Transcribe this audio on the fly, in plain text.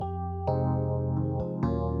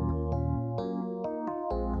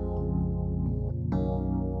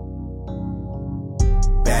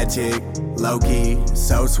Bad chick, low-key,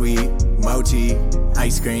 so sweet. Mochi,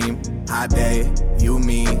 ice cream, hot day, you,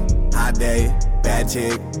 me, hot day. Bad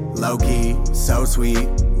chick, low-key, so sweet.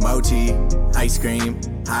 Mochi, ice cream,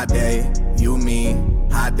 hot day, you, me,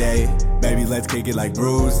 hot day. Baby, let's kick it like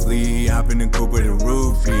Bruce Lee. Hop in the coupe with a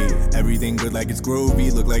roofie. Everything good like it's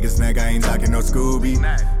groovy. Look like a snack, I ain't talking no Scooby.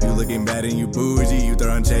 You looking bad and you bougie. You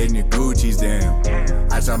throwing shade in your Gucci's,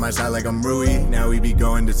 damn. I shot my shot like I'm Rui. Now we be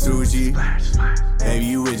going to sushi. Baby,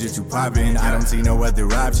 you is just you poppin'. I don't see no other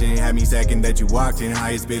option. Had me second that you walked in.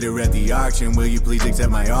 Highest bidder at the auction. Will you please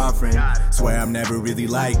accept my offering? Swear I'm never really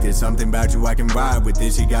like this. Something about you I can vibe with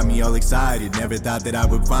this. She got me all excited. Never thought that I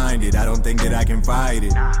would find it. I don't think that I can fight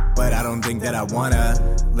it. But I don't think that I wanna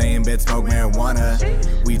lay in bed, smoke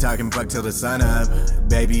marijuana. We talking fuck till the sun up.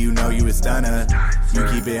 Baby, you know you a stunner. You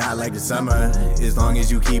keep it hot like the summer. As long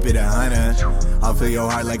as you keep it 100. I'll fill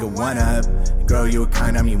your heart like a one-up. Girl, you a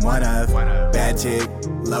kind, I mean one of. Bad chick,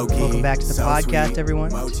 low-key. Welcome back to the so podcast, sweet.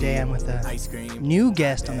 everyone. Mochi, Today I'm with a ice cream, new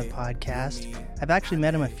guest on the podcast. I've actually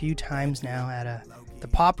met him a few times now at the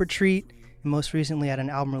Pop Retreat, and most recently at an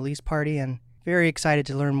album release party, and very excited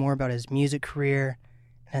to learn more about his music career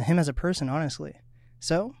and him as a person, honestly.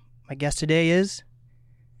 So, my guest today is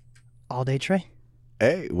All Day Trey.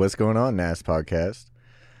 Hey, what's going on, NAS Podcast?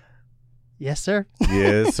 Yes, sir.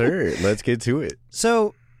 Yes, sir. Let's get to it.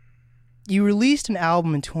 So, you released an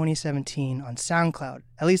album in 2017 on SoundCloud.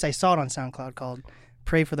 At least I saw it on SoundCloud, called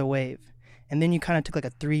Pray for the Wave. And then you kind of took like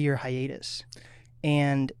a 3-year hiatus.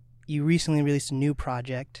 And you recently released a new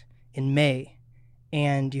project in May.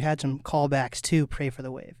 And you had some callbacks to Pray for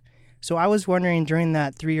the Wave. So I was wondering, during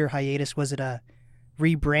that 3-year hiatus, was it a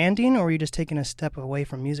rebranding, or were you just taking a step away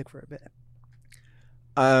from music for a bit?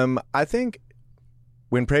 I think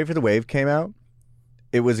when Pray for the Wave came out,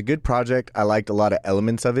 it was a good project. I liked a lot of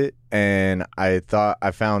elements of it, and I thought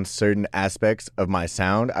I found certain aspects of my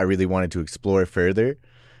sound I really wanted to explore further,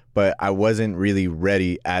 but I wasn't really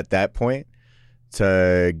ready at that point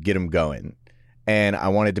to get them going. And I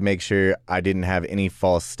wanted to make sure I didn't have any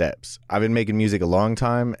false steps. I've been making music a long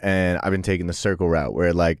time, and I've been taking the circle route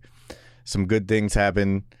where like some good things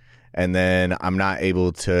happen, and then I'm not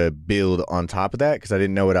able to build on top of that because I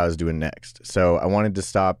didn't know what I was doing next. So I wanted to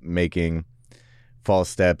stop making false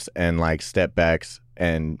steps and like step backs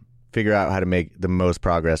and figure out how to make the most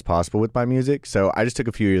progress possible with my music. So I just took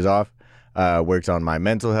a few years off, worked on my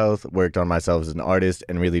mental health, worked on myself as an artist,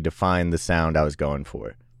 and really defined the sound I was going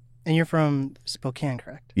for. And you're from Spokane,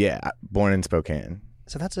 correct? Yeah, born in Spokane.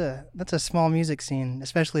 So that's a small music scene,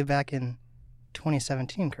 especially back in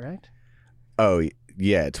 2017, correct? Oh,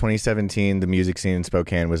 yeah. 2017, the music scene in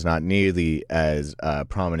Spokane was not nearly as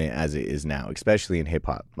prominent as it is now, especially in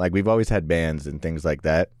hip-hop. Like, we've always had bands and things like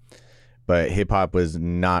that, but hip-hop was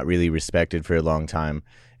not really respected for a long time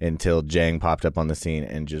until Jang popped up on the scene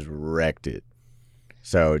and just wrecked it.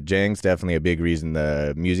 So Jang's definitely a big reason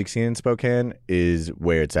the music scene in Spokane is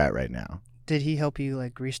where it's at right now. Did he help you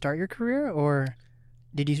like restart your career, or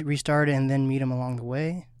did you restart it and then meet him along the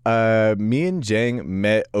way? Me and Jang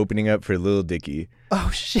met opening up for Lil Dicky. Oh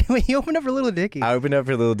shit! Wait, you opened up for Lil Dicky. I opened up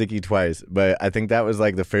for Lil Dicky twice, but I think that was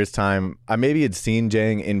like the first time I maybe had seen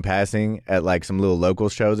Jang in passing at like some little local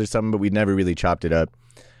shows or something, but we'd never really chopped it up.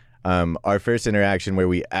 Our first interaction where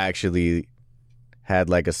we actually had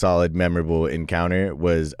like a solid, memorable encounter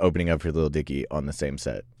was opening up for Lil Dicky on the same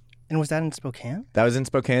set. And was that in Spokane? That was in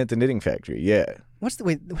Spokane at the Knitting Factory, yeah. What's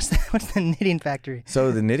the Knitting Factory?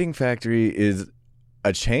 So the Knitting Factory is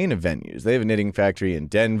a chain of venues. They have a knitting factory in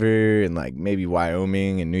Denver and like maybe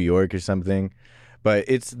Wyoming and New York or something. But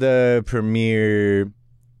it's the premier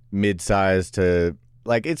mid-sized to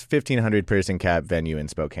like it's 1,500 person cap venue in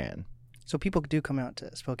Spokane. So people do come out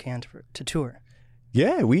to Spokane to tour.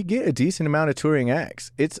 Yeah, we get a decent amount of touring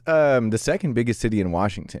acts. It's the second biggest city in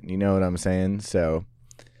Washington. You know what I'm saying? So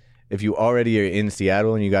if you already are in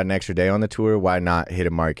Seattle and you got an extra day on the tour, why not hit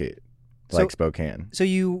a market like Spokane? So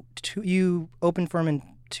you opened for him in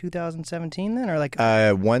 2017 then, or like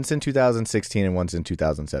once in 2016 and once in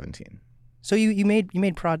 2017. So you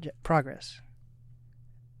made progress.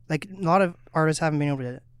 Like a lot of artists haven't been able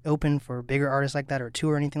to open for bigger artists like that or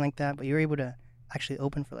tour or anything like that, but you were able to actually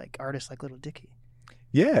open for like artists like Lil Dicky.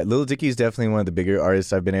 Yeah, Lil Dicky is definitely one of the bigger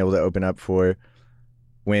artists I've been able to open up for.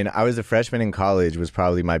 When I was a freshman in college was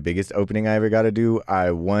probably my biggest opening I ever got to do.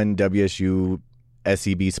 I won WSU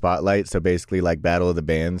SEB Spotlight, so basically like Battle of the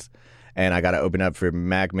Bands, and I got to open up for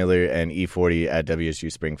Mac Miller and E40 at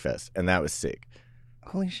WSU Springfest, and that was sick.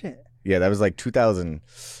 Holy shit. Yeah, that was like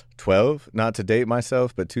 2012, not to date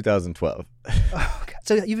myself, but 2012. Oh, God.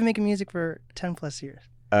 So you've been making music for 10 plus years?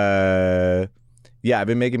 Yeah, I've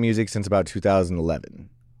been making music since about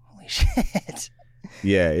 2011. Holy shit.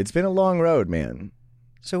 Yeah, it's been a long road, man.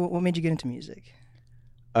 So what made you get into music?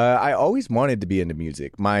 I always wanted to be into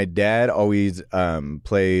music. My dad always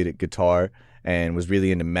played guitar and was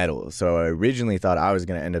really into metal. So I originally thought I was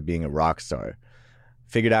going to end up being a rock star.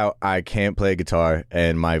 Figured out I can't play guitar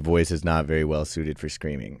and my voice is not very well suited for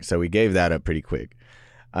screaming. So we gave that up pretty quick.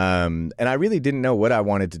 And I really didn't know what I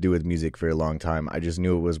wanted to do with music for a long time. I just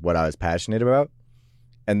knew it was what I was passionate about.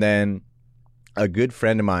 And then a good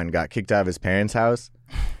friend of mine got kicked out of his parents' house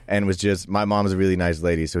and was just, my mom's a really nice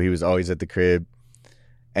lady, so he was always at the crib.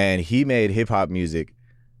 And he made hip-hop music.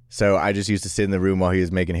 So I just used to sit in the room while he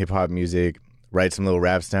was making hip-hop music, write some little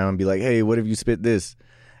raps down, and be like, hey, what if you spit this?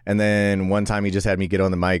 And then one time he just had me get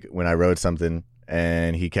on the mic when I wrote something,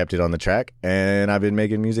 and he kept it on the track, and I've been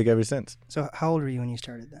making music ever since. So how old were you when you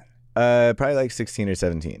started that? Probably like 16 or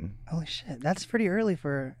 17. Holy shit, that's pretty early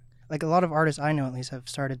for, like, a lot of artists I know at least have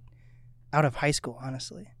started out of high school,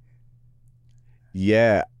 honestly.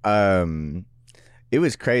 Yeah, it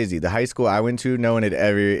was crazy. The high school I went to, no one had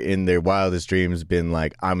ever in their wildest dreams been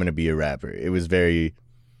like, I'm going to be a rapper. It was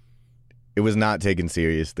not taken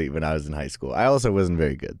seriously when I was in high school. I also wasn't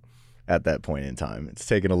very good at that point in time. It's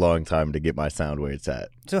taken a long time to get my sound where it's at.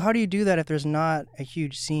 So how do you do that if there's not a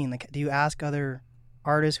huge scene? Like, do you ask other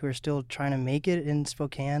artists who are still trying to make it in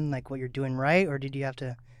Spokane, like, what you're doing right? Or did you have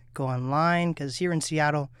to go online? Because here in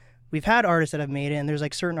Seattle, we've had artists that have made it, and there's,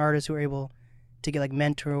 like, certain artists who are able to get, like,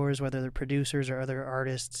 mentors, whether they're producers or other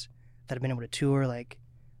artists that have been able to tour, like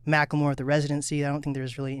Macklemore at the Residency. I don't think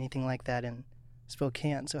there's really anything like that in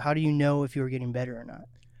Spokane. So how do you know if you were getting better or not?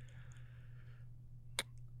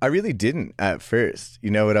 I really didn't at first. You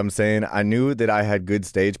know what I'm saying? I knew that I had good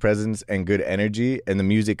stage presence and good energy, and the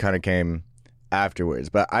music kind of came afterwards.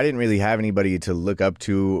 But I didn't really have anybody to look up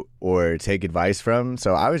to or take advice from.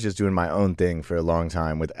 So I was just doing my own thing for a long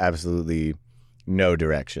time with absolutely no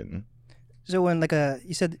direction. So when, like,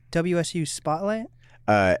 you said WSU Spotlight?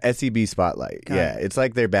 SEB Spotlight. Yeah, it's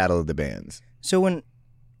like their battle of the bands. So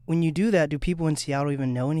when you do that, do people in Seattle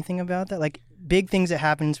even know anything about that? Like, big things that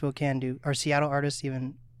happen in Spokane, are Seattle artists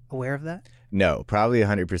even aware of that? No, probably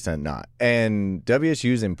 100% not. And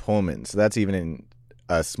WSU's in Pullman, so that's even in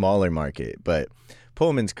a smaller market. But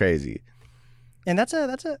Pullman's crazy. And that's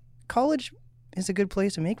a college is a good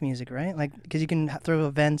place to make music, right? Like, because you can throw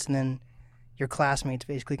events and then your classmates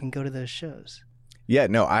basically can go to those shows. Yeah,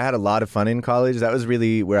 no, I had a lot of fun in college. That was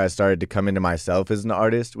really where I started to come into myself as an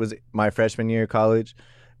artist, was my freshman year of college,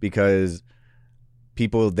 because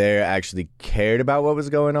people there actually cared about what was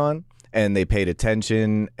going on and they paid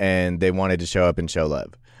attention and they wanted to show up and show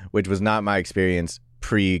love, which was not my experience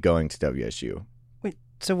pre-going to WSU. Wait,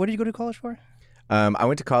 so what did you go to college for? I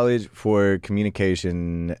went to college for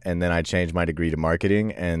communication, and then I changed my degree to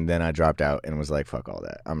marketing, and then I dropped out and was like, fuck all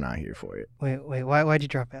that. I'm not here for it. Wait, why'd you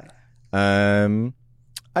drop out? I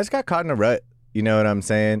just got caught in a rut. You know what I'm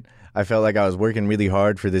saying? I felt like I was working really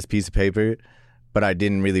hard for this piece of paper, but I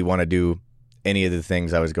didn't really want to do any of the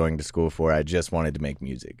things I was going to school for. I just wanted to make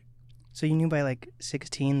music. So you knew by, like,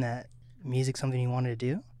 16 that music's something you wanted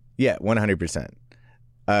to do? Yeah, 100%.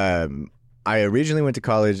 I originally went to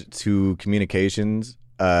college to communications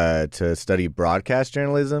to study broadcast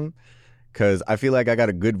journalism because I feel like I got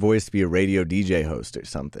a good voice to be a radio DJ host or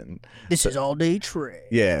something. This is All Day Trey.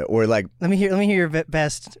 Yeah, or like... Let me hear your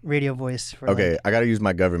best radio voice. Okay, I got to use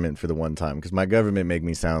my government for the one time because my government make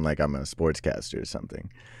me sound like I'm a sportscaster or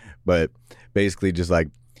something. But basically just like,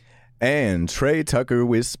 and Trey Tucker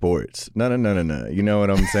with sports. No. You know what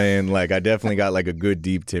I'm saying? Like, I definitely got like a good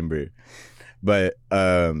deep timbre. But,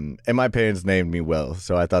 and my parents named me well,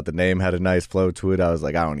 so I thought the name had a nice flow to it. I was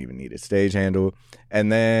like, I don't even need a stage handle.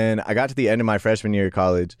 And then I got to the end of my freshman year of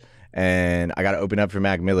college, and I got to open up for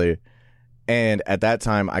Mac Miller. And at that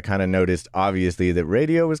time, I kind of noticed, obviously, that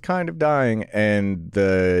radio was kind of dying, and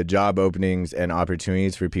the job openings and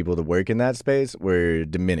opportunities for people to work in that space were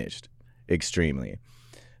diminished extremely.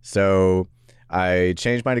 So I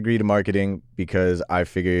changed my degree to marketing because I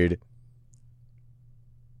figured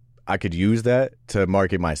I could use that to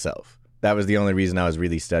market myself. That was the only reason I was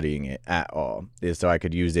really studying it at all, is so I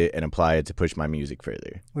could use it and apply it to push my music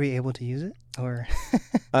further. Were you able to use it? Or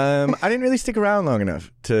I didn't really stick around long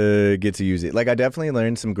enough to get to use it. Like, I definitely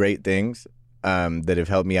learned some great things that have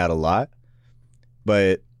helped me out a lot.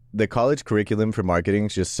 But the college curriculum for marketing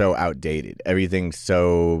is just so outdated.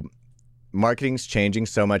 Marketing's changing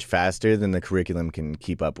so much faster than the curriculum can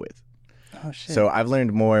keep up with. Oh, shit. So I've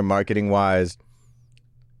learned more marketing-wise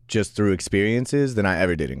just through experiences than I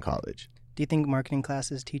ever did in college. Do you think marketing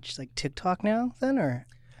classes teach, like, TikTok now then, or?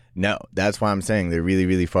 No, that's why I'm saying they're really,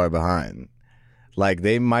 really far behind. Like,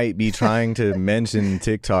 they might be trying to mention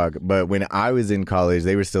TikTok, but when I was in college,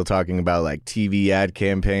 they were still talking about like TV ad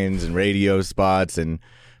campaigns and radio spots and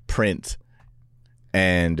print.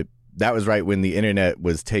 And that was right when the internet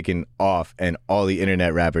was taking off and all the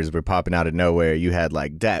internet rappers were popping out of nowhere. You had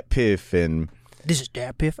like Dat Piff and... This is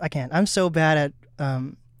Dat Piff. I can't. I'm so bad at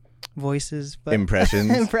voices. But impressions.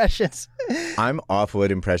 Impressions. I'm awful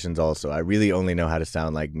at impressions also. I really only know how to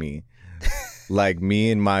sound like me. Like,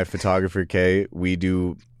 me and my photographer, Kay, we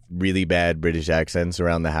do really bad British accents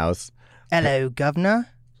around the house. Hello, governor.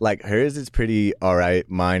 Like, hers is pretty all right.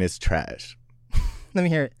 Mine is trash. Let me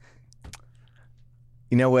hear it.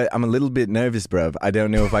 You know what? I'm a little bit nervous, bruv. I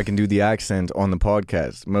don't know if I can do the accent on the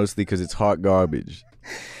podcast, mostly because it's hot garbage.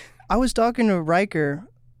 I was talking to Riker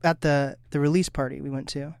at the release party we went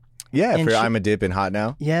to. Yeah, And for I'm a Dip and Hot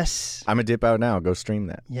Now. Yes. I'm a Dip out now. Go stream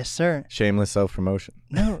that. Yes, sir. Shameless self-promotion.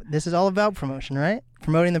 No, this is all about promotion, right?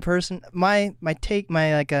 Promoting the person. My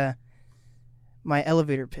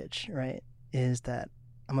elevator pitch, right, is that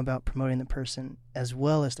I'm about promoting the person as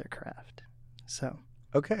well as their craft. So.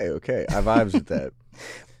 Okay. I vibes with that.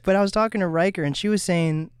 But I was talking to Riker, and she was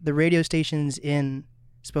saying the radio stations in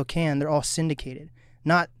Spokane, they're all syndicated.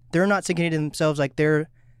 They're not syndicated themselves, like their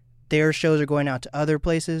shows are going out to other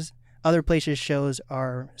places. Other places' shows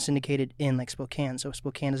are syndicated in like Spokane, so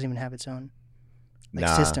Spokane doesn't even have its own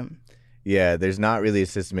system. Yeah, there's not really a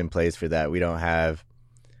system in place for that. We don't have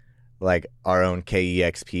like our own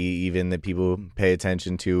KEXP even that people pay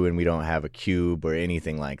attention to, and we don't have a Cube or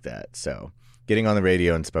anything like that. So getting on the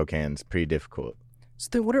radio in Spokane is pretty difficult. So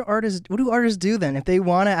then what do artists do then if they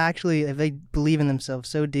want to if they believe in themselves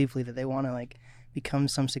so deeply that they want to like become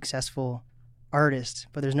some successful artist,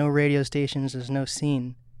 but there's no radio stations, there's no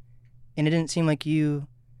scene, and it didn't seem like you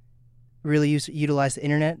really utilized the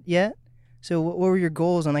internet yet. So what were your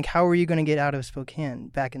goals and like how were you going to get out of Spokane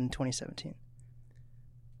back in 2017?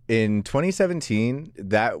 In 2017,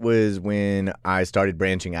 that was when I started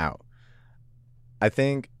branching out. I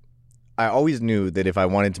think I always knew that if I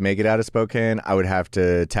wanted to make it out of Spokane, I would have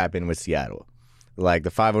to tap in with Seattle. Like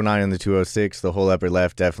the 509 and the 206, the whole upper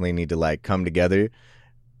left definitely need to like come together,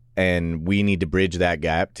 and we need to bridge that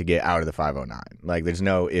gap to get out of the 509. Like there's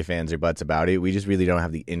no ifs, ands, or buts about it. We just really don't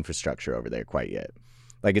have the infrastructure over there quite yet.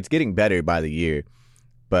 Like it's getting better by the year,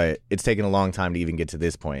 but it's taken a long time to even get to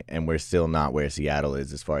this point, and we're still not where Seattle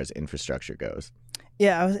is as far as infrastructure goes.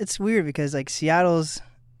 Yeah, it's weird because like Seattle's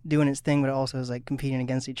doing its thing, but it also is like competing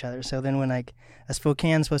against each other. So then when like a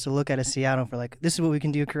Spokane's supposed to look at a Seattle for like, this is what we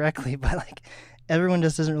can do correctly, but like everyone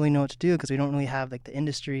just doesn't really know what to do because we don't really have like the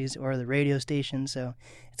industries or the radio stations. So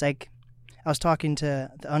it's like I was talking to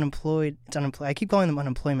the unemployed. I keep calling them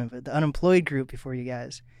unemployment, but the unemployed group before you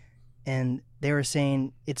guys, and they were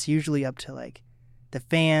saying it's usually up to like the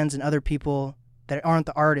fans and other people that aren't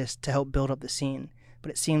the artists to help build up the scene. But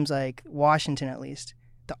it seems like Washington, at least,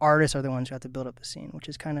 the artists are the ones who have to build up the scene, which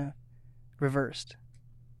is kind of reversed.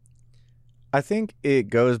 I think it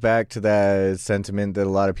goes back to that sentiment that a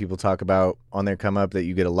lot of people talk about on their come up, that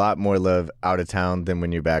you get a lot more love out of town than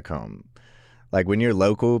when you're back home. Like when you're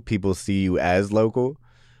local, people see you as local.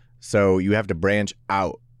 So you have to branch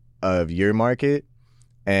out of your market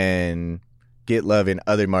and get love in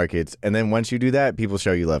other markets. And then once you do that, people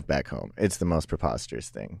show you love back home. It's the most preposterous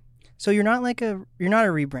thing. So you're not a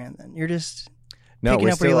rebrand then. You're just no, picking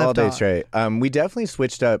we're up where you still left all day off. straight. We definitely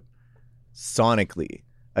switched up sonically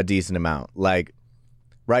a decent amount. Like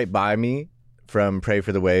Right By Me from Pray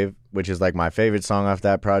for the Wave, which is like my favorite song off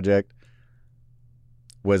that project,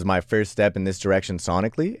 was my first step in this direction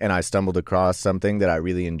sonically, and I stumbled across something that I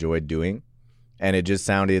really enjoyed doing, and it just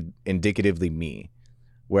sounded indicatively me,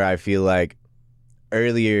 where I feel like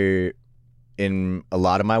earlier in a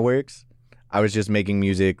lot of my works, I was just making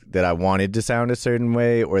music that I wanted to sound a certain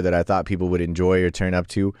way or that I thought people would enjoy or turn up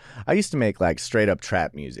to. I used to make like straight up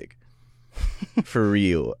trap music. For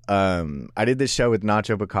real. I did this show with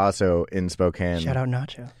Nacho Picasso in Spokane. Shout out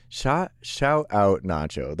Nacho. Shout out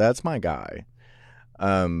Nacho. That's my guy.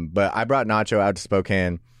 But I brought Nacho out to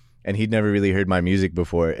Spokane, and he'd never really heard my music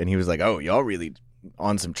before, and he was like, "Oh, y'all really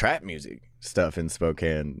on some trap music stuff in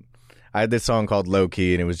Spokane." I had this song called Low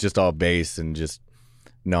Key, and it was just all bass and just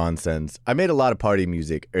nonsense. I made a lot of party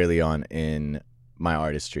music early on in my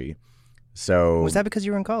artistry. So Was that because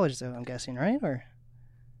you were in college though, I'm guessing, right? Or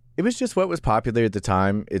it was just what was popular at the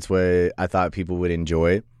time. It's what I thought people would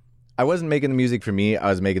enjoy. I wasn't making the music for me. I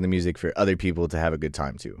was making the music for other people to have a good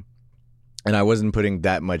time too. And I wasn't putting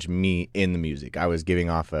that much me in the music. I was giving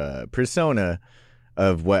off a persona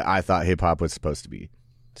of what I thought hip-hop was supposed to be.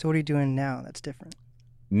 so what are you doing now that's different?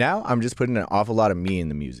 Now I'm just putting an awful lot of me in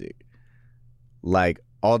the music. Like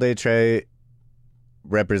All Day Trey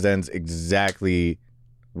represents exactly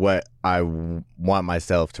what I want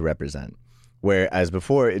myself to represent. Whereas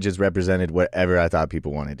before, it just represented whatever I thought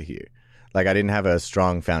people wanted to hear. Like, I didn't have a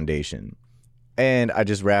strong foundation. And I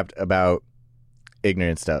just rapped about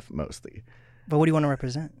ignorant stuff mostly. But what do you want to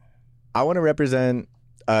represent? I want to represent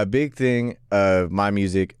a big thing of my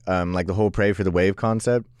music, like the whole Pray for the Wave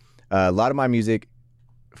concept. A lot of my music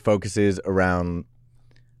focuses around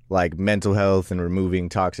like mental health and removing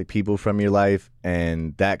toxic people from your life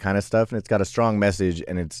and that kind of stuff. And it's got a strong message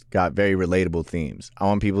and it's got very relatable themes. I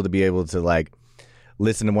want people to be able to like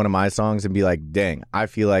listen to one of my songs and be like, dang, I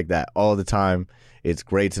feel like that all the time. It's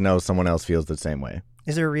great to know someone else feels the same way.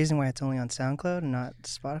 Is there a reason why it's only on SoundCloud and not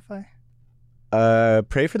Spotify?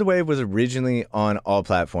 Pray for the Wave was originally on all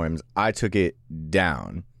platforms. I took it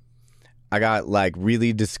down. I got like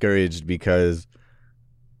really discouraged because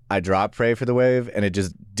I dropped Pray for the Wave and it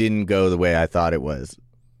just didn't go the way I thought it was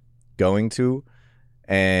going to.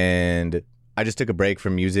 And I just took a break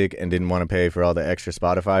from music and didn't want to pay for all the extra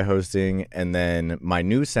Spotify hosting. And then my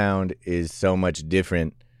new sound is so much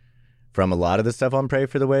different from a lot of the stuff on Pray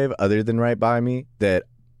for the Wave other than Right By Me that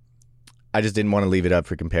I just didn't want to leave it up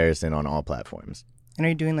for comparison on all platforms. And are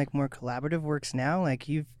you doing like more collaborative works now? Like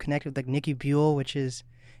you've connected with like Nicky Buell, which is,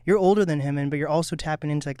 you're older than him, but you're also tapping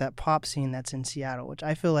into like that pop scene that's in Seattle, which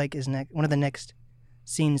I feel like is one of the next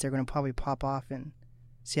scenes they're going to probably pop off in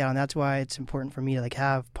Seattle. And that's why it's important for me to like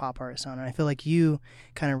have pop artists on. And I feel like you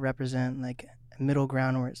kind of represent like a middle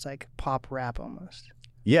ground where it's like pop rap almost.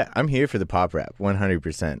 Yeah, I'm here for the pop rap,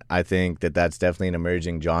 100%. I think that that's definitely an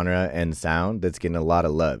emerging genre and sound that's getting a lot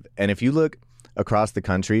of love. And if you look across the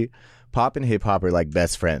country, pop and hip-hop are like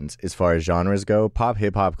best friends as far as genres go.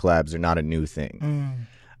 Pop-hip-hop collabs are not a new thing.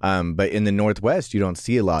 But in the Northwest, you don't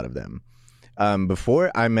see a lot of them.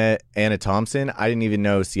 Before I met Anna Thompson, I didn't even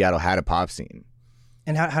know Seattle had a pop scene.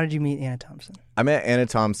 And how did you meet Anna Thompson? I met Anna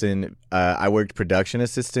Thompson. I worked production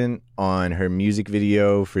assistant on her music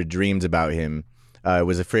video for Dreams About Him. It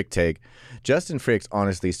was a Frick take. Justin Frick's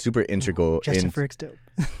honestly super integral. Justin Frick's dope.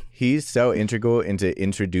 He's so integral into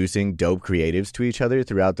introducing dope creatives to each other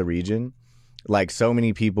throughout the region. Like, so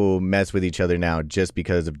many people mess with each other now just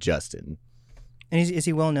because of Justin. And is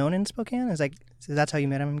he well known in Spokane? So that's how you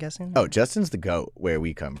met him, I'm guessing? Oh, Justin's the GOAT where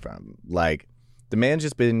we come from. Like, the man's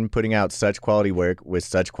just been putting out such quality work with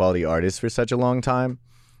such quality artists for such a long time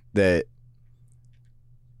that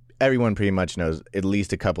everyone pretty much knows at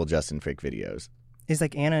least a couple Justin Frick videos. Is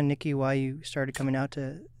like Anna and Nicky why you started coming out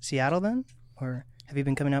to Seattle then? Or have you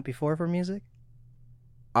been coming out before for music?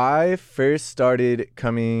 I first started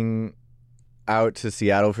coming out to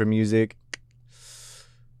Seattle for music.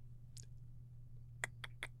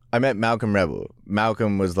 I met Malcolm Rebel.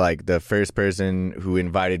 Malcolm was like the first person who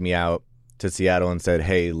invited me out to Seattle and said,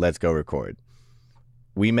 hey, let's go record.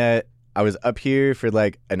 We met, I was up here for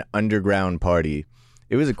like an underground party.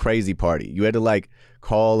 It was a crazy party. You had to like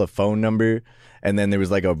call a phone number. And then there was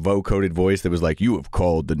like a vocoded voice that was like, you have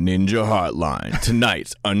called the Ninja Hotline.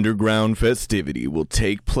 Tonight's underground festivity will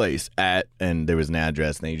take place at, and there was an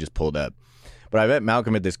address, and then you just pulled up. But I met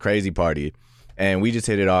Malcolm at this crazy party, and we just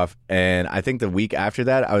hit it off. And I think the week after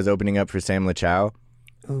that, I was opening up for Sam LaChow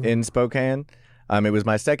in Spokane. It was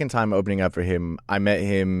my second time opening up for him. I met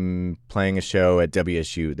him playing a show at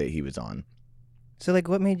WSU that he was on. So like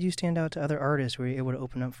what made you stand out to other artists? Were you able to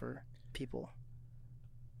open up for people?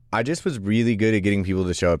 I just was really good at getting people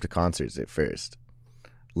to show up to concerts at first.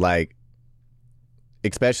 Like,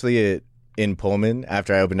 especially in Pullman,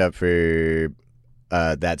 after I opened up for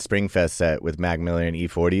that Springfest set with Mac Miller and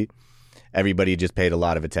E40, everybody just paid a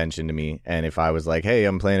lot of attention to me. And if I was like, hey,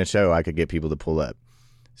 I'm playing a show, I could get people to pull up.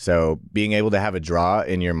 So being able to have a draw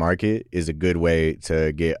in your market is a good way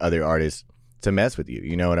to get other artists to mess with you.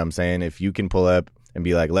 You know what I'm saying? If you can pull up and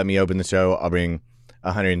be like, let me open the show, I'll bring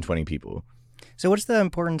 120 people. So what's the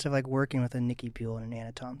importance of like working with a Nicky Buell and an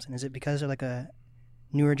Anna Thompson? Is it because they're like a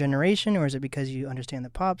newer generation, or is it because you understand the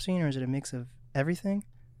pop scene, or is it a mix of everything?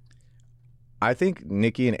 I think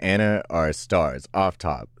Nicky and Anna are stars off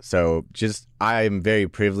top. So I am very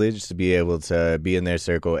privileged to be able to be in their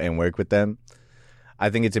circle and work with them. I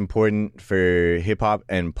think it's important for hip hop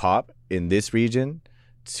and pop in this region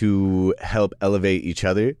to help elevate each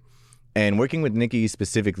other. And working with Nicky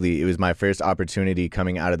specifically, it was my first opportunity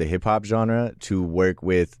coming out of the hip-hop genre to work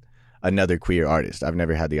with another queer artist. I've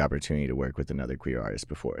never had the opportunity to work with another queer artist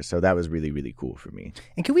before. So that was really, really cool for me.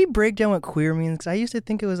 And can we break down what queer means? Because I used to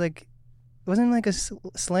think it was like, wasn't it like a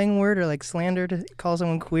slang word or like slander to call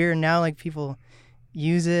someone queer? And now like people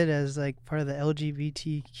use it as like part of the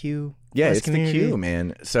LGBTQ Yeah, it's community. the Q,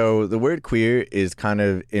 man. So the word queer is kind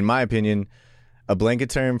of, in my opinion, a blanket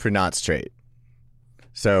term for not straight.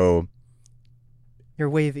 So You're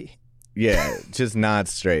wavy. Yeah, just not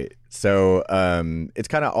straight. So it's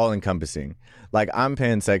kind of all encompassing. Like, I'm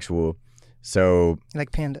pansexual, so You like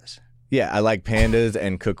pandas. yeah, I like pandas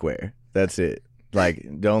and cookware. That's it. Like,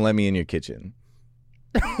 don't let me in your kitchen.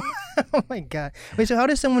 Oh my god. Wait, so how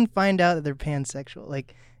does someone find out that they're pansexual?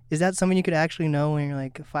 Like, is that something you could actually know when you're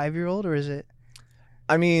like a 5-year-old, or is it?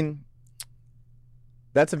 I mean,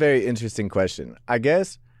 that's a very interesting question. I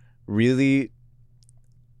guess, really,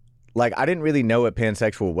 like, I didn't really know what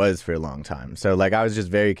pansexual was for a long time. So, like, I was just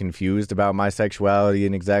very confused about my sexuality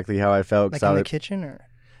and exactly how I felt. Like in the kitchen, or?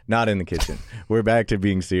 Not in the kitchen. We're back to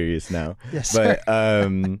being serious now. Yes, But,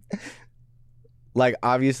 like,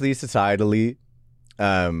 obviously, societally,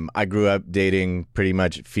 I grew up dating pretty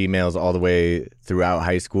much females all the way throughout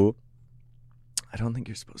high school. I don't think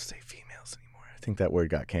you're supposed to say females anymore. I think that word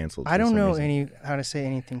got canceled. I don't know how to say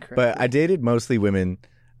anything correctly. But I dated mostly women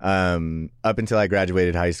up until I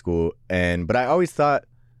graduated high school. But I always thought,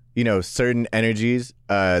 you know, certain energies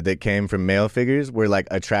that came from male figures were like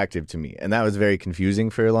attractive to me. And that was very confusing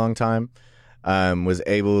for a long time. Was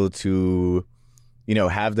able to, you know,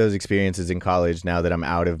 have those experiences in college now that I'm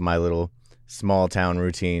out of my little small town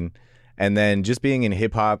routine. And then just being in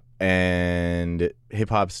hip hop, and hip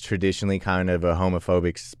hop's traditionally kind of a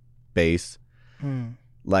homophobic space.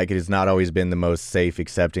 Like, it has not always been the most safe,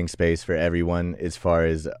 accepting space for everyone as far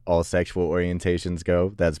as all sexual orientations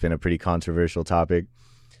go. That's been a pretty controversial topic.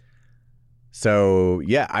 So,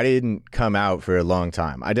 yeah, I didn't come out for a long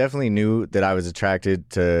time. I definitely knew that I was attracted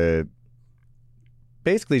to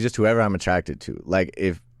basically just whoever I'm attracted to. Like,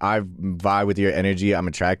 if I vibe with your energy, I'm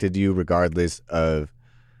attracted to you regardless of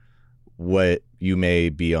what you may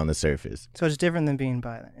be on the surface. So it's different than being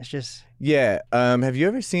bi then. It's just... Yeah. Have you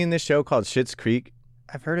ever seen this show called Schitt's Creek?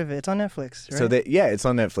 I've heard of it. It's on Netflix, right? So it's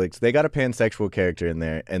on Netflix. They got a pansexual character in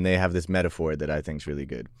there, and they have this metaphor that I think is really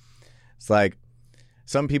good. It's like,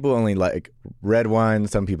 some people only like red wine,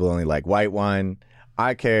 some people only like white wine.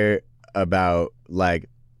 I care about, like,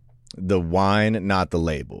 the wine, not the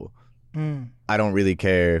label. I don't really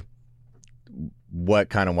care what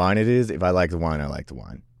kind of wine it is. If I like the wine, I like the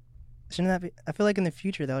wine. Shouldn't that be... I feel like in the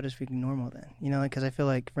future, that would just be normal then. You know, like, because I feel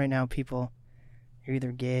like right now people are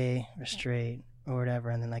either gay or straight or whatever,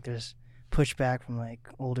 and then, like, there's pushback from, like,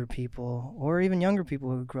 older people or even younger people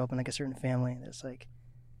who grew up in, like, a certain family that's like,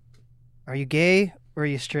 are you gay or are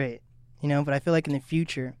you straight? You know, but I feel like in the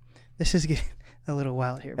future, this is getting a little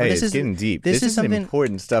wild here. But hey, it's getting deep. This is some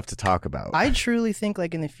important stuff to talk about. I truly think,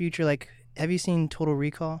 like, in the future, like, have you seen Total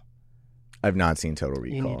Recall? I've not seen Total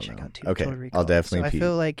Recall. You need to check out Okay, Total Recall. I'll definitely I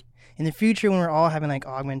feel like in the future, when we're all having, like,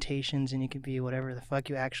 augmentations and you can be whatever the fuck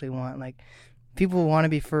you actually want, like, people want to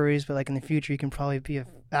be furries, but, like, in the future, you can probably be an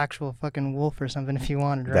actual fucking wolf or something if you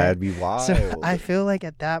wanted, right? That'd be wild. So I feel like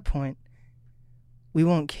at that point, we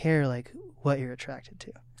won't care, like, what you're attracted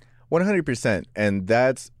to. 100%. And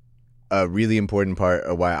that's a really important part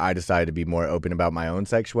of why I decided to be more open about my own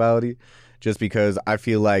sexuality, just because I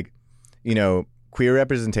feel like, you know, queer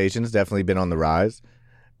representation's definitely been on the rise,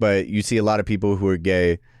 but you see a lot of people who are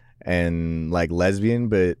gay and, like, lesbian,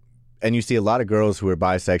 and you see a lot of girls who are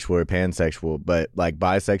bisexual or pansexual, but, like,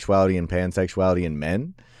 bisexuality and pansexuality in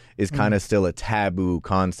men is kind of still a taboo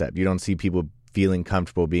concept. You don't see people feeling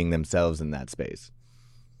comfortable being themselves in that space.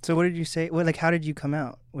 So what did you say? What, like, how did you come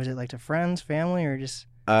out? Was it, like, to friends, family, or just...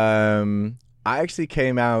 I actually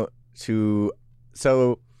came out to...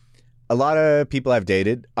 So a lot of people I've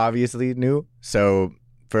dated obviously knew. So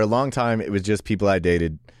for a long time, it was just people I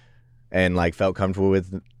dated and, like, felt comfortable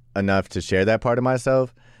with enough to share that part of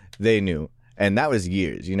myself. They knew. And that was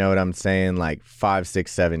years. You know what I'm saying? Like 5,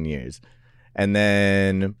 6, 7 years. And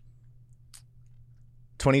then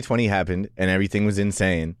 2020 happened and everything was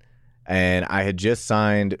insane. And I had just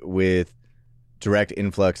signed with Direct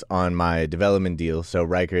Influx on my development deal. So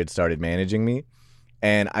Riker had started managing me.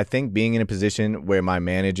 And I think being in a position where my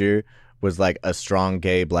manager was, like, a strong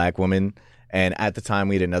gay black woman, and at the time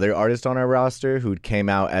we had another artist on our roster who came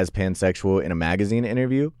out as pansexual in a magazine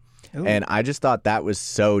interview. Ooh. And I just thought that was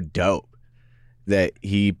so dope that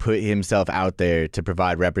he put himself out there to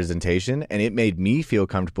provide representation. And it made me feel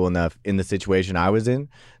comfortable enough in the situation I was in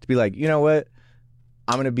to be like, you know what?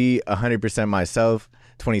 I'm going to be 100% myself.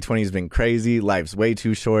 2020 has been crazy. Life's way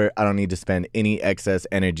too short. I don't need to spend any excess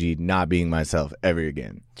energy not being myself ever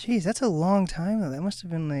again. Jeez, that's a long time, though. That must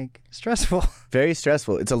have been, like, stressful. Very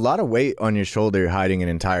stressful. It's a lot of weight on your shoulder hiding an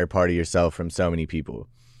entire part of yourself from so many people.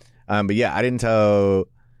 But yeah,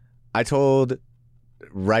 I told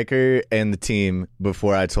Riker and the team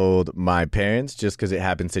before I told my parents, just because it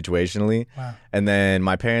happened situationally. Wow. And then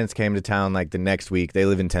my parents came to town, like, the next week. They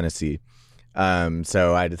live in Tennessee.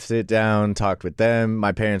 So I had to sit down, talked with them.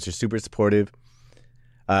 My parents are super supportive.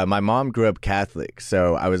 My mom grew up Catholic,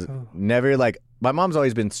 so I was never like. My mom's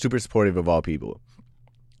always been super supportive of all people.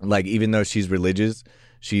 Like, even though she's religious,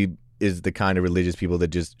 she is the kind of religious people that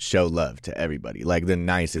just show love to everybody, like the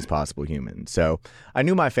nicest possible human. So I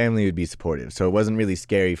knew my family would be supportive. So it wasn't really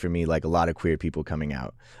scary for me, like a lot of queer people coming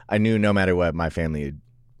out. I knew no matter what, my family would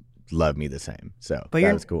love me the same. So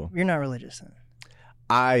that was cool. You're not religious then?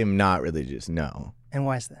 I am not religious, no. And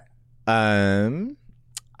why is that?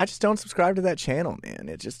 I just don't subscribe to that channel, man.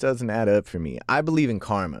 It just doesn't add up for me. I believe in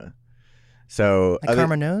karma. So like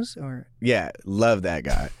Karma Knows, or yeah, love that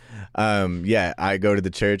guy. Yeah, I go to the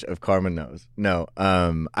Church of Karma Knows. No,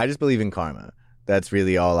 I just believe in karma. That's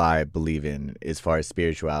really all I believe in as far as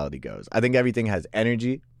spirituality goes. I think everything has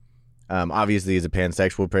energy. Obviously, as a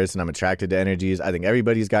pansexual person, I'm attracted to energies. I think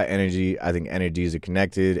everybody's got energy. I think energies are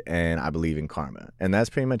connected, and I believe in karma. And that's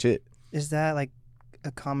pretty much it. Is that like a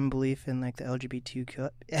common belief in like the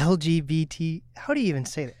LGBT? How do you even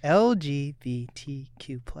say it?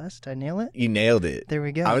 LGBTQ plus? Did I nail it? You nailed it. There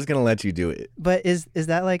we go. I was gonna let you do it. But is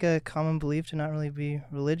that like a common belief to not really be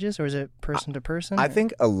religious, or is it person to person? I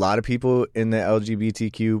think a lot of people in the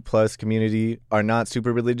LGBTQ plus community are not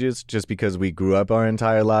super religious just because we grew up our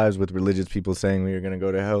entire lives with religious people saying we were gonna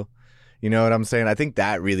go to hell. You know what I'm saying? I think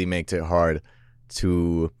that really makes it hard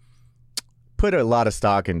to put a lot of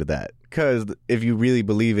stock into that. Because if you really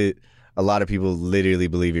believe it, a lot of people literally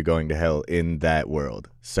believe you're going to hell in that world.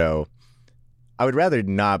 So I would rather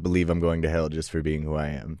not believe I'm going to hell just for being who I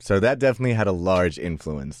am. So that definitely had a large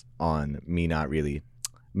influence on me not really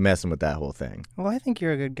messing with that whole thing. Well, I think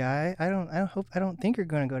you're a good guy. I don't think you're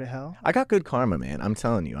going to go to hell. I got good karma, man. I'm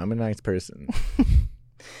telling you, I'm a nice person.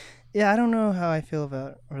 Yeah, I don't know how I feel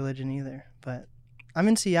about religion either, but I'm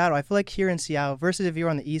in Seattle. I feel like here in Seattle, versus if you're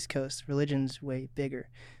on the East Coast, religion's way bigger.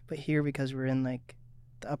 But here, because we're in like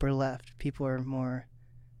the upper left, people are more.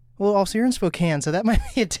 Well, also you're in Spokane, so that might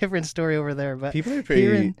be a different story over there. But people are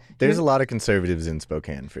pretty. There's a lot of conservatives in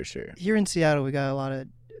Spokane for sure. Here in Seattle, we got a lot of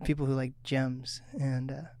people who like gems,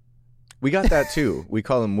 and we got that too. We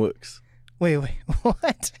call them wooks. Wait,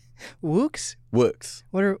 what? Wooks? Wooks.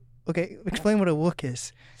 What are? Okay, explain what a wook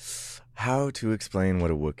is. How to explain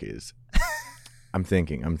what a wook is? I'm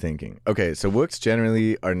thinking. Okay, so wooks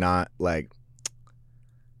generally are not like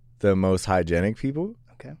the most hygienic people.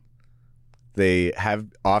 Okay. They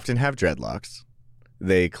often have dreadlocks.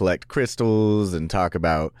 They collect crystals and talk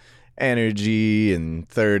about energy and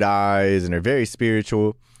third eyes and are very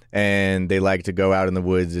spiritual. And they like to go out in the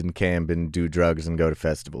woods and camp and do drugs and go to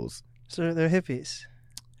festivals. So they're hippies.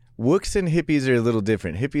 Wooks and hippies are a little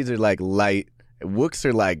different. Hippies are like light. Wooks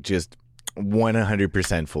are like just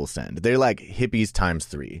 100% full send. They're like hippies times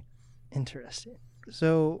 3. Interesting.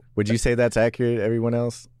 So would you say that's accurate, everyone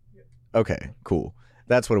else? Okay, cool.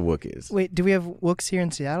 That's what a wook is. Wait, do we have wooks here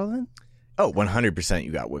in Seattle then? Oh, 100%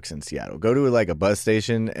 you got wooks in Seattle. Go to like a bus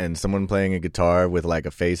station and someone playing a guitar with like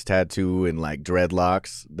a face tattoo and like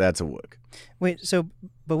dreadlocks. That's a wook. Wait, so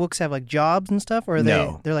but wooks have like jobs and stuff, or are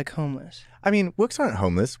they're like homeless? I mean, wooks aren't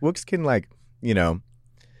homeless. Wooks can like, you know,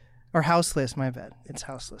 or houseless. My bad. It's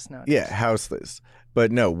houseless nowadays. Yeah, houseless.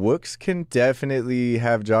 But no, wooks can definitely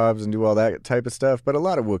have jobs and do all that type of stuff. But a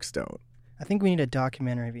lot of wooks don't. I think we need a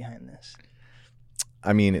documentary behind this.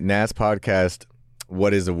 I mean, Nat's podcast,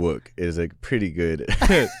 What is a Wook, is a pretty good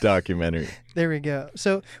documentary. There we go.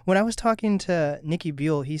 So when I was talking to Nicky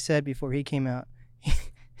Buell, he said before he came out,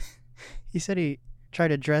 he said he tried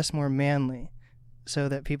to dress more manly so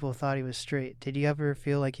that people thought he was straight. Did you ever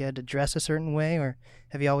feel like you had to dress a certain way, or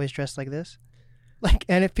have you always dressed like this? Like,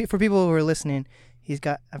 and if for people who are listening, he's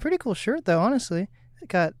got a pretty cool shirt though. Honestly, it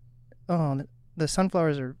got the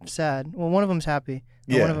sunflowers are sad. Well, one of them's happy.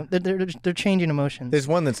 Yeah. One of them, they're changing emotions. There's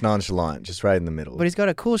one that's nonchalant, just right in the middle. But he's got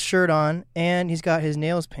a cool shirt on, and he's got his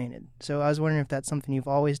nails painted. So I was wondering if that's something you've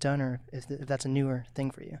always done, or if that's a newer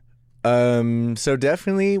thing for you. So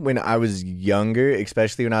definitely when I was younger,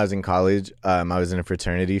 especially when I was in college, I was in a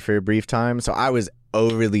fraternity for a brief time. So I was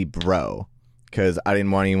overly bro because I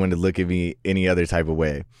didn't want anyone to look at me any other type of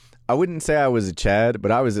way. I wouldn't say I was a Chad,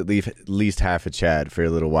 but I was at least half a Chad for a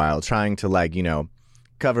little while, trying to like, you know,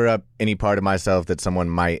 cover up any part of myself that someone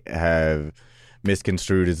might have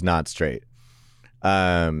misconstrued as not straight.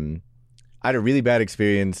 I had a really bad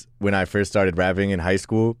experience when I first started rapping in high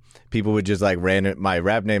school. People would just like my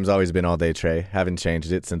rap name's always been All Day Trey. Haven't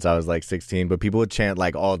changed it since I was like 16, but people would chant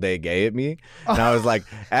like All Day Gay at me. And I was like,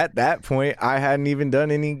 at that point, I hadn't even done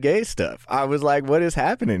any gay stuff. I was like, what is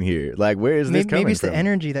happening here? Like, where is this coming from? Maybe it's the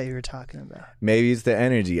energy that you were talking about. Maybe it's the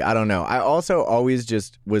energy. I don't know. I also always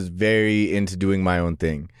just was very into doing my own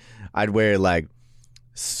thing. I'd wear like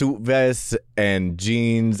suit vests and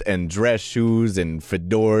jeans and dress shoes and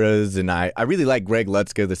fedoras, and I really like Greg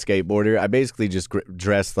Lutzka, the skateboarder. I basically just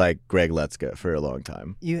dressed like Greg Lutzka for a long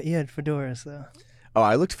time. You had fedoras though. Oh,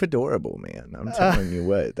 I looked fedorable, man. I'm telling you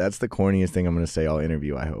what. That's the corniest thing I'm going to say all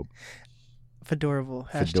interview, I hope. Fedorable.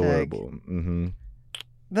 Fedorable. Mm-hmm.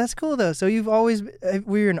 That's cool though. So you've always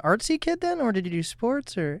were you an artsy kid then, or did you do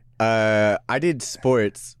sports or? I did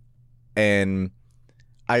sports, and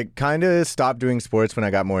I kind of stopped doing sports when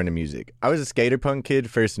I got more into music. I was a skater punk kid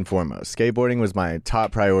first and foremost. Skateboarding was my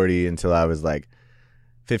top priority until I was like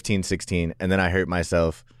 15, 16, and then I hurt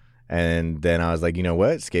myself. And then I was like, you know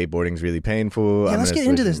what? Skateboarding's really painful. Yeah, let's get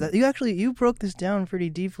into this. You broke this down pretty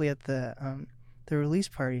deeply at the release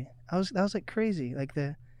party. That was like crazy, like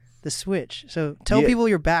the switch. So tell people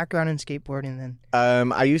your background in skateboarding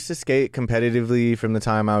then. I used to skate competitively from the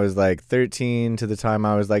time I was like 13 to the time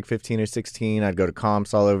I was like 15 or 16. I'd go to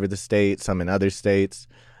comps all over the state, some in other states.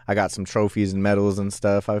 I got some trophies and medals and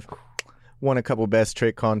stuff. I've won a couple best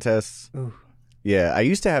trick contests. Ooh. Yeah, I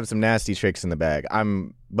used to have some nasty tricks in the bag.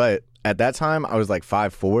 But at that time I was like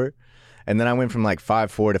 5'4", and then I went from like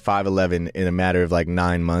 5'4" to 5'11" in a matter of like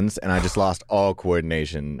 9 months, and I just lost all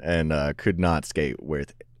coordination and could not skate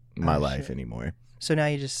worth my life anymore. So now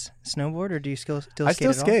you just snowboard, or do you still skate? I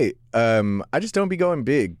still skate. I just don't be going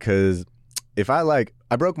big, because if I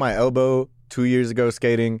broke my elbow 2 years ago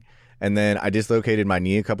skating, and then I dislocated my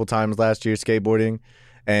knee a couple times last year skateboarding.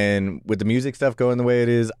 And with the music stuff going the way it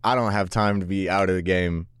is, I don't have time to be out of the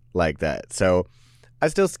game like that. So I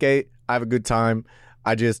still skate. I have a good time.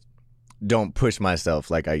 I just don't push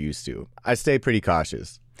myself like I used to. I stay pretty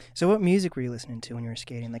cautious. So what music were you listening to when you were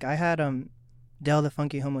skating? Like I had Del the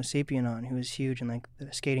Funky Homo Sapien on, who was huge in like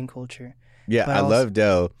the skating culture. Yeah, I love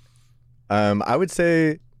Del. I would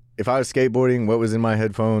say if I was skateboarding, what was in my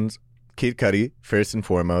headphones? Kid Cudi, first and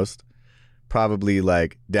foremost. Probably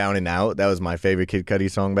like Down and Out. That was my favorite Kid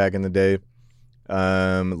Cudi song back in the day.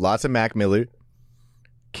 Lots of Mac Miller.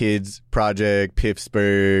 Kids Project,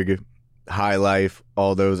 Pittsburgh, High Life,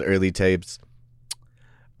 all those early tapes.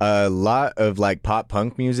 A lot of like pop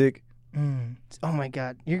punk music. Oh my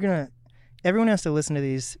God. Everyone has to listen to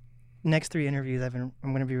these next 3 interviews I'm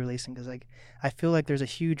going to be releasing, because like I feel like there's a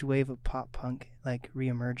huge wave of pop punk like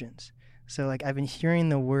reemergence. So like I've been hearing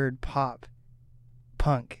the word pop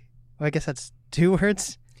punk. Well, I guess that's 2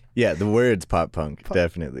 words. Yeah, the words pop punk,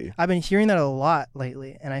 definitely. I've been hearing that a lot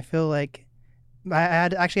lately, and I feel like I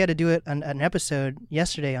had to do it an episode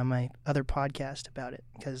yesterday on my other podcast about it,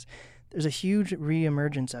 because there's a huge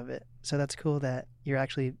reemergence of it. So that's cool that you're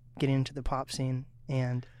actually getting into the pop scene.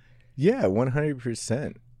 And yeah,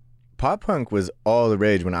 100%. Pop punk was all the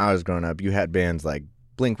rage when I was growing up. You had bands like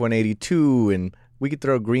Blink-182, and we could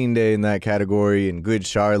throw Green Day in that category, and Good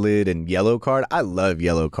Charlotte, and Yellowcard. I love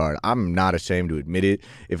Yellowcard. I'm not ashamed to admit it.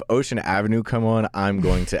 If Ocean Avenue come on, I'm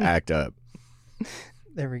going to act up.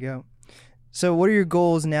 There we go. So what are your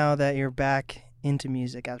goals now that you're back into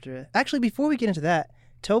music after it? Actually, before we get into that,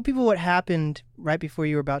 tell people what happened right before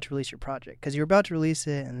you were about to release your project, because you were about to release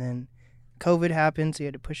it and then COVID happened, so you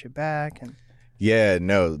had to push it back. And yeah,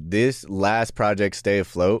 no, this last project, Stay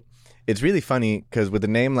Afloat, it's really funny because with a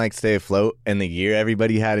name like Stay Afloat and the year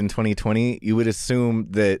everybody had in 2020, you would assume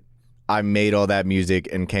that I made all that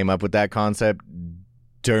music and came up with that concept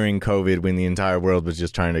during COVID when the entire world was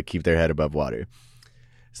just trying to keep their head above water.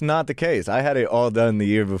 It's not the case. I had it all done the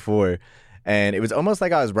year before, and it was almost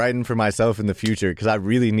like I was writing for myself in the future, because I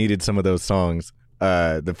really needed some of those songs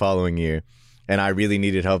the following year, and I really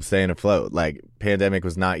needed help staying afloat. Like, pandemic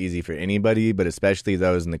was not easy for anybody, but especially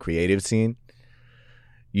those in the creative scene.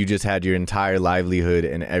 You just had your entire livelihood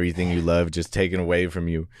and everything you love just taken away from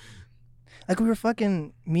you. Like we were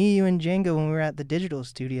me, you, and Django when we were at the digital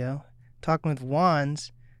studio talking with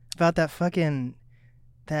Wands about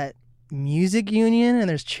that music union, and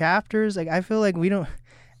there's chapters. Like I feel like we don't,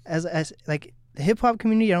 as like the hip hop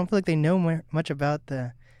community, I don't feel like they know much about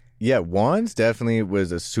the. Yeah, Wands definitely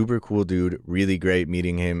was a super cool dude. Really great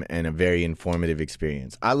meeting him, and a very informative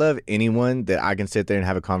experience. I love anyone that I can sit there and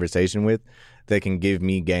have a conversation with that can give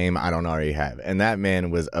me game I don't already have. And that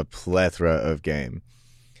man was a plethora of game.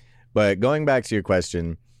 But going back to your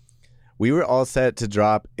question, we were all set to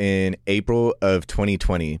drop in April of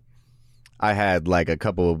 2020. I had like a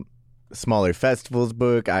couple smaller festivals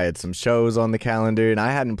booked. I had some shows on the calendar, and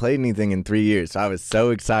I hadn't played anything in 3 years. So I was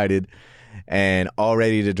so excited and all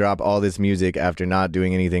ready to drop all this music after not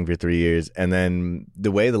doing anything for 3 years. And then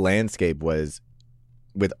the way the landscape was,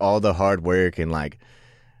 with all the hard work and like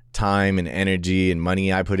time and energy and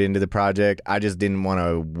money I put into the project, I just didn't want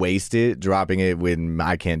to waste it dropping it when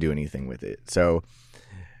I can't do anything with it. So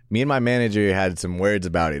Me and my manager had some words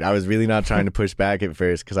about it. I was really not trying to push back at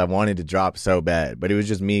first because I wanted to drop so bad. But it was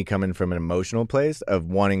just me coming from an emotional place of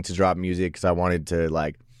wanting to drop music because I wanted to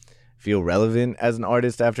like feel relevant as an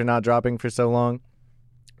artist after not dropping for so long.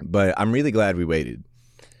 But I'm really glad we waited.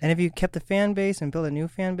 And have you kept the fan base and built a new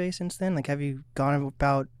fan base since then? Like, have you gone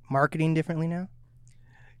about marketing differently now?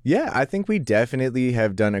 Yeah, I think we definitely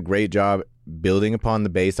have done a great job building upon the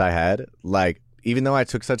base I had. Like, even though I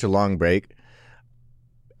took such a long break,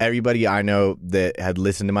 everybody I know that had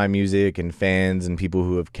listened to my music and fans and people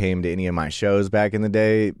who have came to any of my shows back in the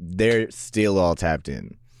day, they're still all tapped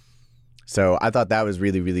in. So I thought that was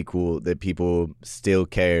really, really cool that people still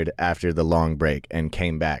cared after the long break and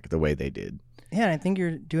came back the way they did. Yeah, and I think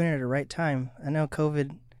you're doing it at the right time. I know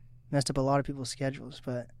COVID messed up a lot of people's schedules,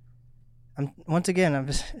 but I'm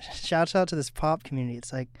just shouts out to this pop community.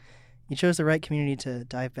 It's like you chose the right community to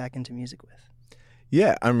dive back into music with.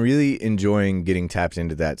 Yeah, I'm really enjoying getting tapped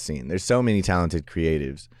into that scene. There's so many talented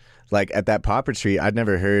creatives. Like at that Pop Retreat, I'd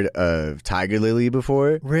never heard of Tiger Lily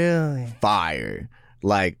before. Really? Fire.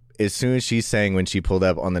 Like as soon as she sang when she pulled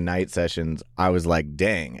up on the night sessions, I was like,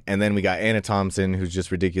 dang. And then we got Anna Thompson, who's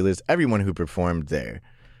just ridiculous. Everyone who performed there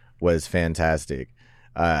was fantastic.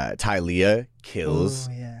 Tylea kills.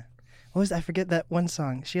 Oh, yeah. What was I forget that one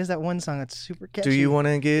song? She has that one song that's super catchy. Do you want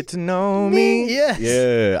to get to know me? Yes.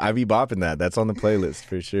 Yeah, I be bopping that. That's on the playlist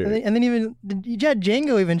for sure. And then even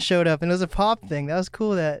Django even showed up, and it was a pop thing. That was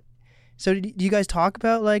cool. So do you guys talk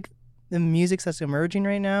about like the music that's emerging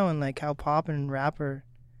right now and like how pop and rap are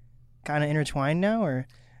kind of intertwined now? Or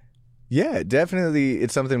yeah, definitely.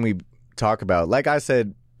 It's something we talk about. Like I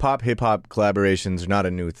said, pop hip hop collaborations are not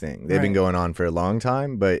a new thing. They've been going on for a long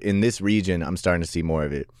time, but in this region, I'm starting to see more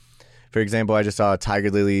of it. For example, I just saw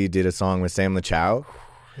Tiger Lily did a song with Sam LaChow.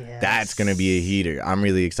 yes. That's going to be a heater. I'm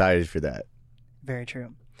really excited for that. Very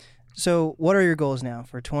true. So what are your goals now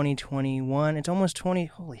for 2021? It's almost 20.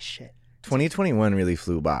 Holy shit. 2021 really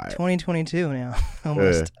flew by. 2022 now.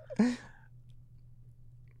 Almost.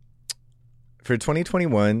 For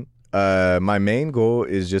 2021, my main goal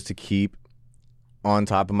is just to keep on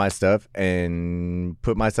top of my stuff and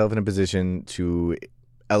put myself in a position to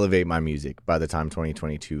elevate my music by the time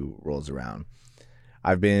 2022 rolls around.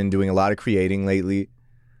 I've been doing a lot of creating lately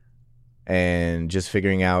and just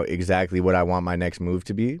figuring out exactly what I want my next move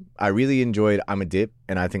to be. I really enjoyed I'm a Dip,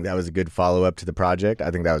 and I think that was a good follow-up to the project. I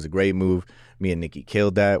think that was a great move. Me and Nikki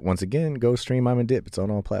killed that. Once again, go stream I'm a Dip. It's on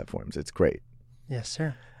all platforms. It's great. Yes,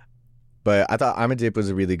 sir. But I thought I'm a Dip was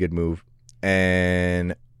a really good move,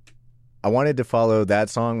 and I wanted to follow that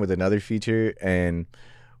song with another feature, and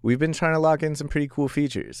we've been trying to lock in some pretty cool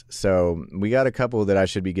features. So we got a couple that I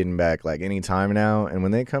should be getting back like any time now. And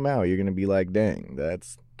when they come out, you're going to be like, dang,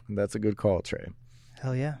 that's a good call, Trey.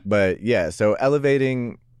 Hell yeah. But yeah, so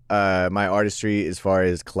elevating my artistry as far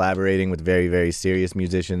as collaborating with very, very serious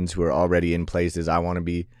musicians who are already in places I want to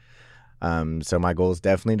be. So my goal is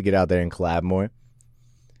definitely to get out there and collab more.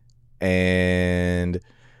 And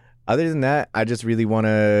other than that, I just really want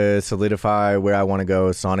to solidify where I want to go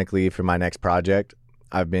sonically for my next project.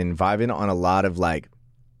 I've been vibing on a lot of like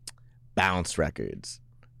bounce records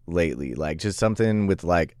lately, like just something with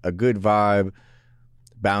like a good vibe,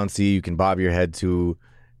 bouncy, you can bob your head to,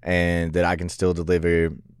 and that I can still deliver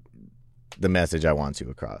the message I want to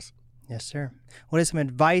across. Yes, sir. What is some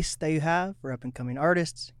advice that you have for up-and-coming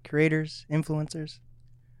artists, creators, influencers?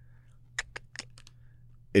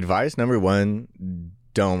 Advice number one,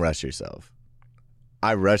 don't rush yourself.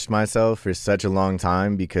 I rushed myself for such a long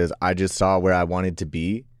time because I just saw where I wanted to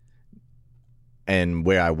be and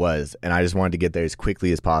where I was, and I just wanted to get there as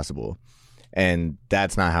quickly as possible. And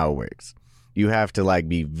that's not how it works. You have to like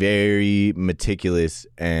be very meticulous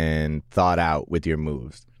and thought out with your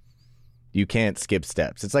moves. You can't skip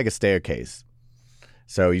steps. It's like a staircase.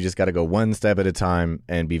 So you just got to go one step at a time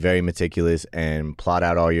and be very meticulous and plot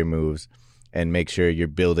out all your moves and make sure you're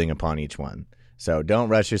building upon each one. So don't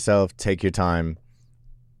rush yourself. Take your time.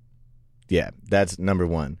 Yeah, that's number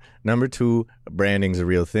one. Number two, branding's a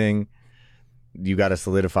real thing. You got to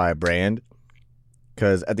solidify a brand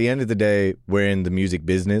because at the end of the day, we're in the music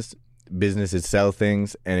business. Businesses sell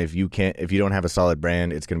things, and if you don't have a solid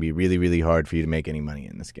brand, it's going to be really, really hard for you to make any money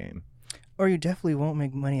in this game. Or you definitely won't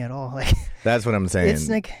make money at all. Like that's what I'm saying. It's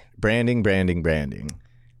like branding.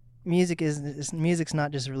 Music's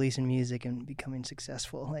not just releasing music and becoming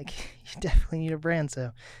successful. Like you definitely need a brand.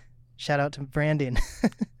 So shout out to branding.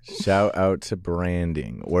 Shout out to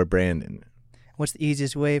branding or Brandon. What's the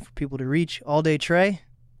easiest way for people to reach All Day Trey?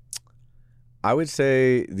 I would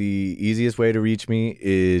say the easiest way to reach me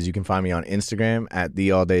is you can find me on Instagram at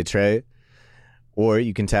TheAllDayTrey. Or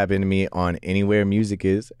you can tap into me on anywhere music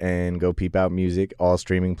is and go peep out music, all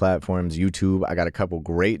streaming platforms, YouTube. I got a couple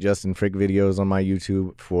great Justin Frick videos on my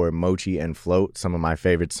YouTube for Mochi and Float, some of my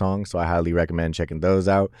favorite songs, so I highly recommend checking those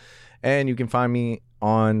out. And you can find me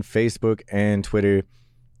on Facebook and Twitter.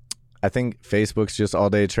 I think Facebook's just All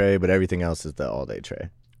Day Trey, but everything else is the All Day Trey.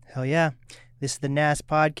 Hell yeah. This is the NAS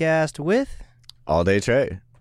podcast with All Day Trey.